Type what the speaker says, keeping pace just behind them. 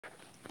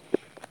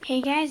Hey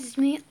guys, it's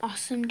me,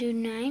 Awesome Dude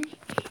 9,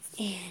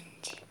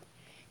 and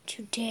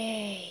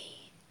today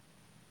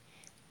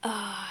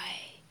I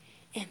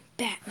am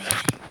Batman.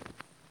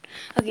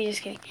 Okay,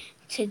 just kidding.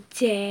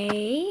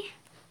 Today,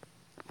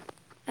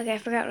 okay, I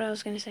forgot what I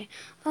was gonna say.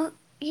 Oh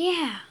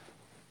yeah,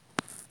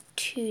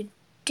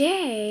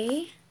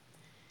 today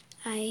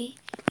I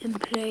am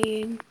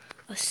playing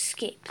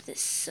Escape the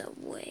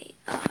Subway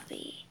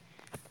obby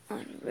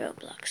on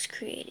Roblox,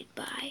 created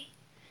by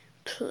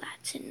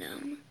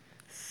Platinum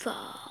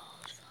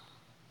Falls.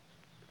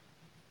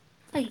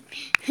 Wait.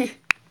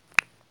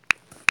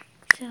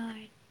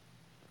 Sorry.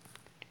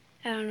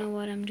 I don't know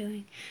what I'm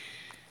doing.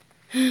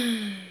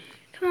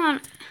 Come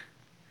on.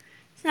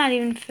 It's not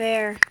even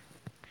fair.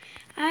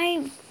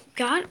 I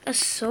got a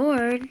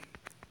sword,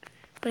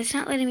 but it's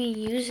not letting me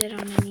use it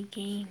on any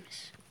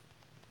games.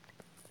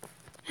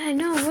 I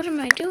know. What am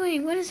I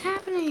doing? What is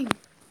happening?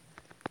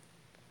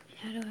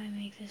 How do I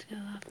make this go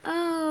up?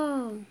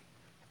 Oh.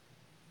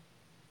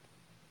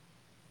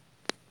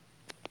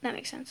 That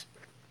makes sense.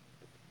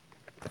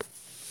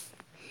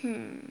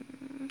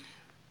 Is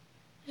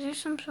there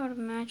some sort of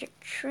magic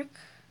trick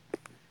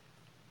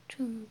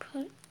to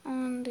put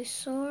on the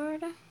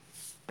sword?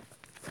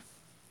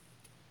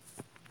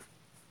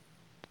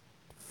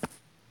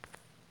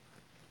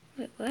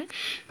 Wait, what?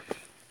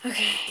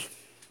 Okay.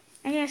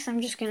 I guess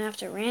I'm just gonna have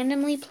to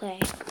randomly play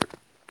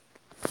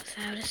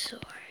without a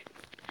sword.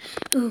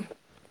 Ooh.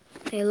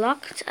 They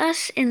locked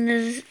us in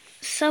the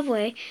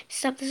subway to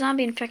stop the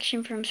zombie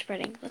infection from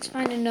spreading. Let's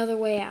find another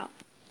way out.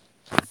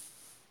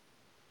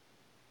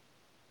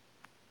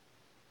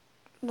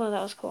 Well,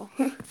 that was cool.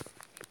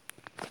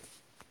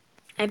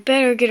 I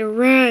better get a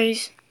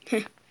rise.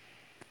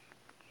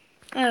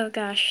 Oh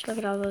gosh, look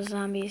at all those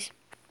zombies.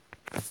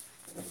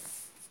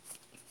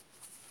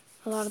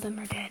 A lot of them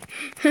are dead.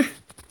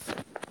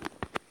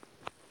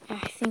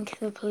 I think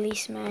the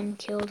policeman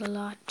killed a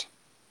lot.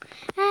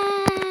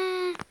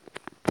 Ah!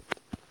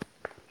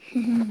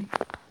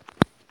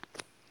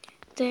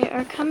 They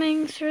are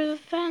coming through the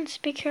fence.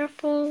 Be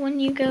careful when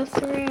you go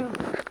through.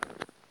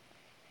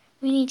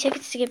 We need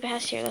tickets to get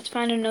past here. Let's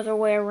find another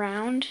way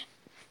around.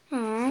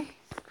 Aww.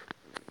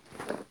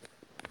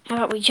 How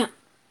about we jump?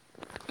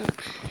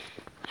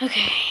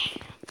 Okay.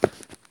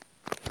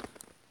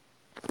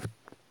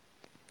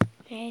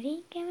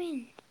 Ready? Come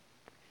in.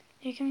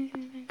 They're coming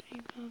from the fence.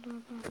 Blah, blah,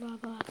 blah, blah,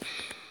 blah.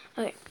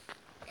 Okay.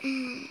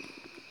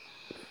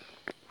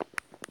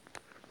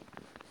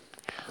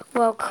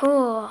 Well,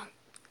 cool.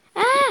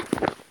 Ah!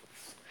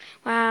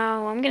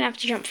 Wow, I'm gonna have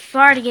to jump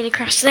far to get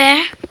across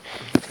there.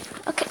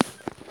 Okay.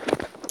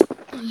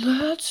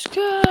 Let's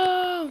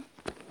go.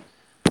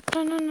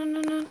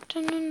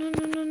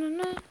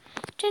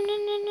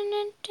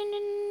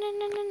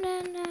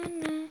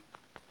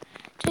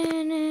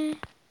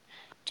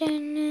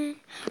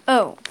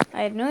 Oh,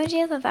 I had no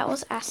idea that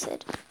was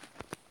acid.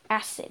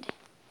 Acid.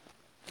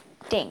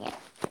 Dang it.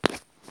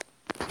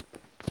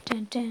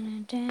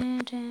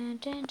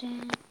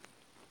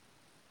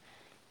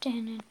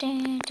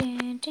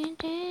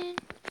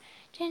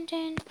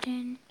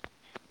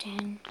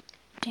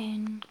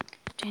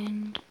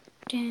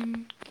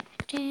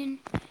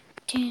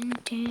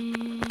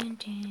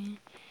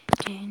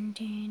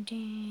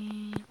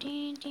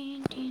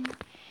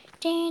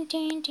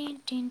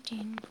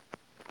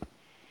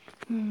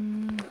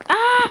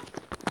 Ah!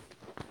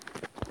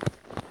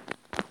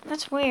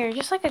 That's weird.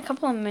 Just like a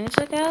couple of minutes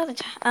ago,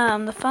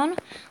 the phone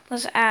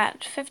was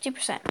at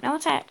 50%. Now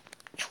it's at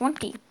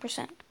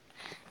 20%.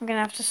 I'm gonna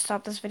have to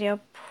stop this video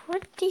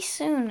pretty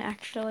soon,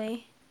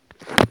 actually,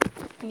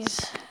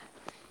 because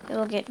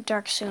it'll get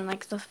dark soon.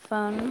 Like the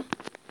phone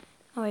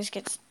always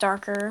gets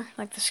darker,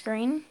 like the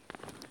screen.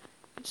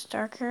 It's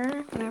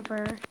darker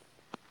whenever.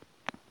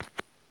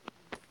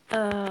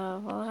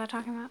 What was I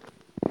talking about?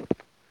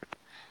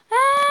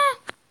 Ah!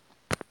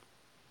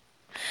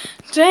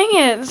 Dang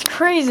it! That's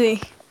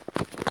crazy.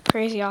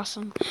 Crazy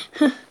awesome.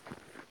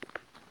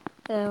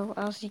 Oh,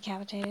 I was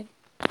decapitated.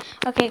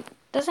 Okay,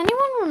 does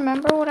anyone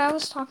remember what I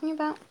was talking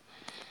about?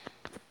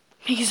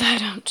 Because I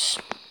don't.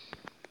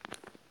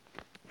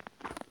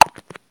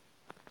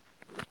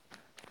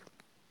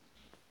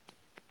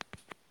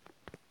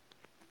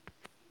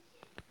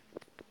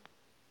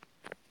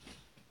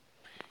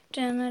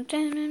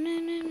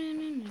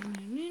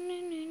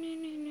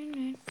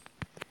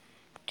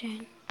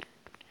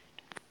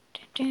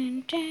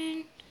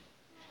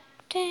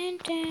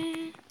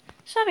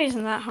 Subway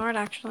isn't that hard,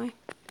 actually.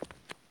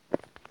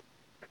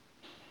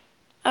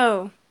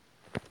 Oh.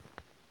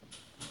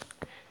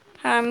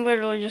 I'm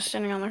literally just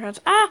standing on their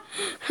heads. Ah!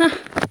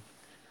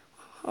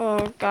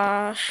 Oh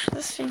gosh,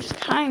 this seems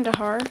kinda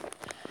hard.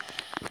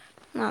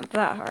 Not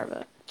that hard,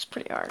 but it's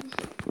pretty hard.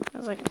 It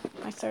was like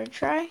my third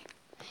try.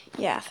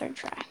 Yeah, third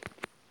try.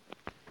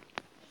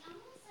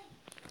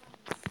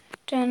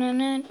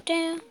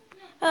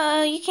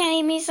 Oh, you can't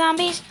eat me,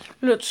 zombies.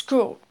 Let's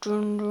go.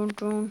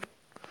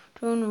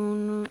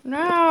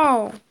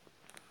 No!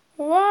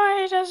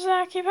 Why does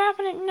that keep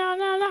happening?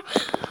 No.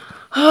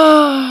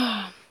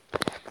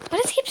 Why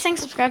does he keep saying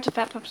subscribe to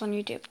Fat Pups on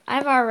YouTube?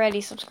 I've already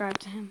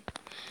subscribed to him.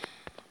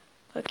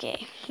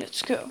 Okay,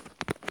 let's go.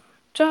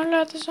 Don't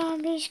let the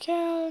zombies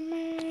kill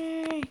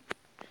me.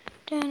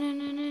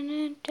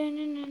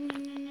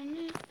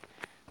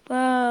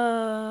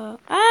 Whoa.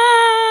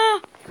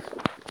 Ah!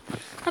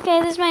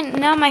 Okay, this is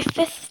now my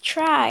 5th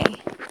try.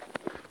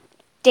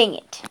 Dang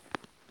it.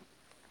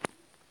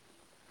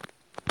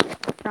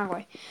 Wrong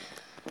way.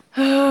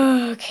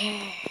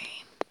 Okay.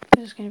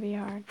 This is gonna be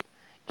hard.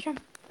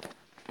 Jump.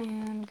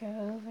 And go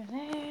over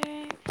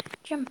there.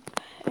 Jump.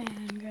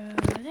 And go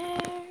over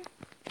there.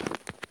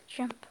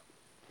 Jump.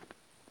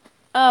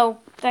 Oh,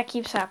 that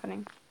keeps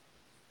happening.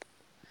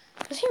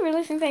 Does he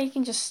really think that he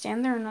can just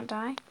stand there and not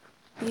die?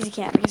 Because he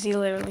can't, because he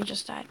literally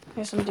just died.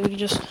 There's some dude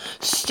just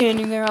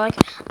standing there like,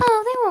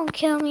 oh, they won't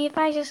kill me if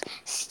I just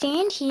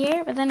stand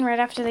here. But then right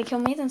after they kill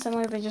me, then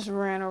suddenly they just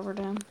ran over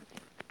to him.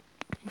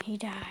 And he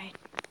died.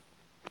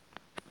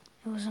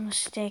 It was a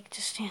mistake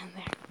to stand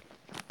there.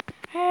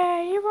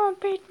 Hey, you won't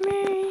beat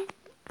me,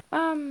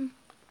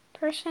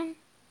 person.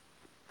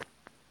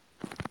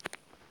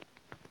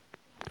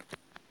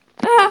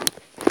 Ah!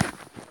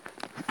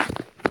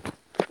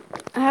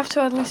 I have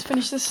to at least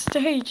finish this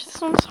stage. This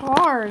one's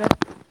hard.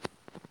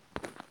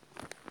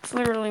 It's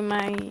literally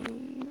my...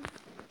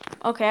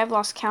 Okay, I've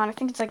lost count. I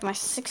think it's like my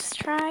 6th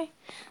try.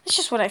 That's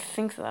just what I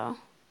think, though.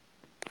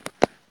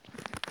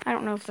 I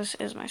don't know if this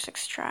is my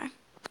 6th try.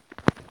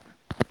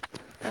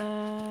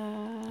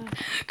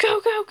 Go,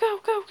 go, go,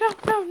 go, go,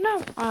 go,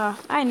 no.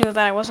 I knew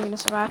that I wasn't going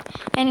to survive.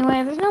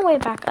 Anyway, there's no way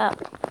back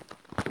up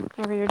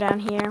whenever you're down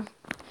here.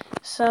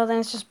 So then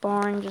it's just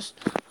boring. Just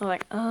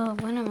like, oh,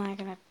 when am I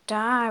going to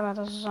die by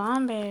those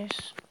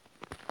zombies?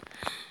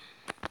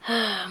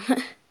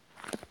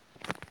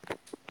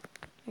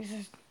 This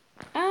is...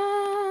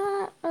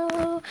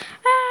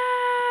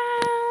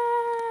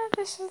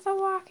 this is The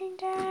Walking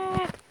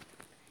Dead.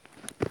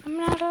 I'm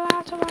not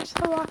allowed to watch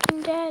The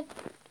Walking Dead.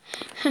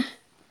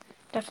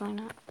 Definitely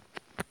not.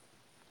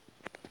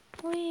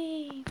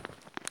 Wee.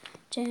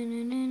 I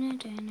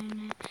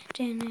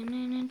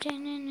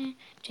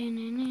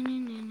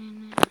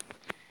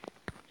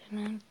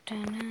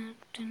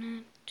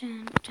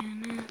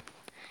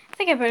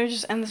think I better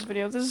just end this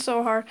video. This is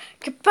so hard.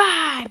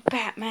 Goodbye,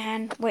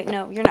 Batman. Wait,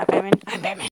 no, you're not Batman. I'm Batman.